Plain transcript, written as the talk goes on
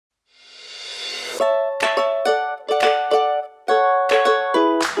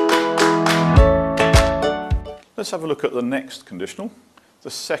Let's have a look at the next conditional, the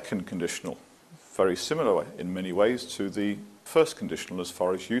second conditional. Very similar in many ways to the first conditional as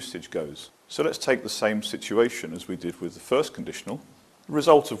far as usage goes. So let's take the same situation as we did with the first conditional. The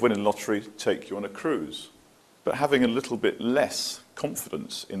result of winning the lottery take you on a cruise, but having a little bit less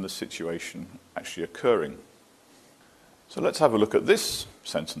confidence in the situation actually occurring. So let's have a look at this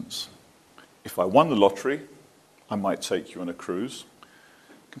sentence. If I won the lottery, I might take you on a cruise.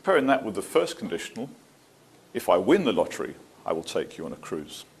 Comparing that with the first conditional, if I win the lottery, I will take you on a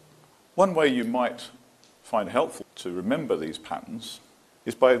cruise. One way you might find helpful to remember these patterns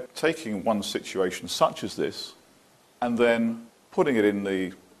is by taking one situation such as this and then putting it in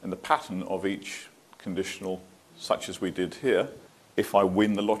the pattern of each conditional, such as we did here. If I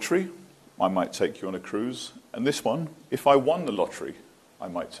win the lottery, I might take you on a cruise. And this one, if I won the lottery, I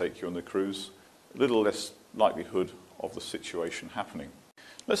might take you on the cruise. A little less likelihood of the situation happening.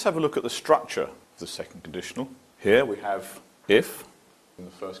 Let's have a look at the structure of the second conditional. Here we have if in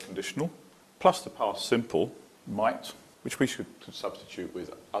the first conditional, plus the past simple, might, which we could substitute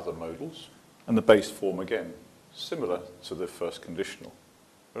with other modals, and the base form again, similar to the first conditional.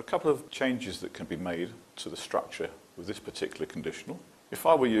 There are a couple of changes that can be made to the structure with this particular conditional. If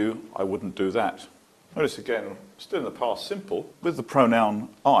I were you, I wouldn't do that. Notice again, still in the past simple, with the pronoun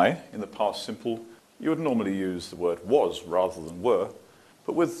I in the past simple, you would normally use the word was rather than were,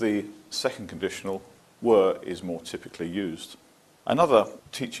 but with the second conditional, were is more typically used. Another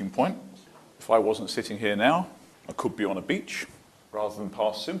teaching point, if I wasn't sitting here now, I could be on a beach. Rather than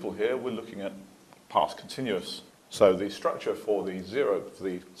past simple here, we're looking at past continuous. So the structure for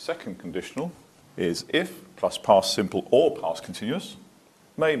the second conditional is if plus past simple or past continuous,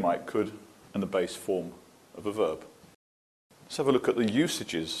 may, might, could, and the base form of a verb. Let's have a look at the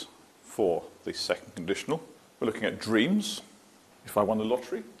usages for the second conditional. We're looking at dreams, if I won the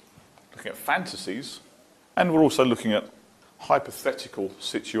lottery, looking at fantasies, and we're also looking at hypothetical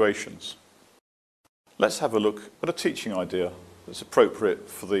situations. Let's have a look at a teaching idea that's appropriate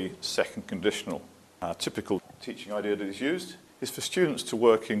for the second conditional. A typical teaching idea that is used is for students to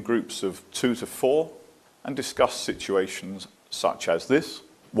work in groups of 2 to 4 and discuss situations such as this.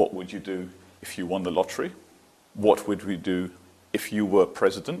 What would you do if you won the lottery? What would we do if you were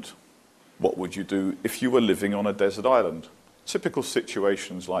president? What would you do if you were living on a desert island? Typical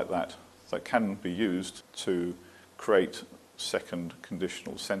situations like that can be used to create second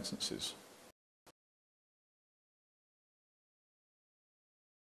conditional sentences.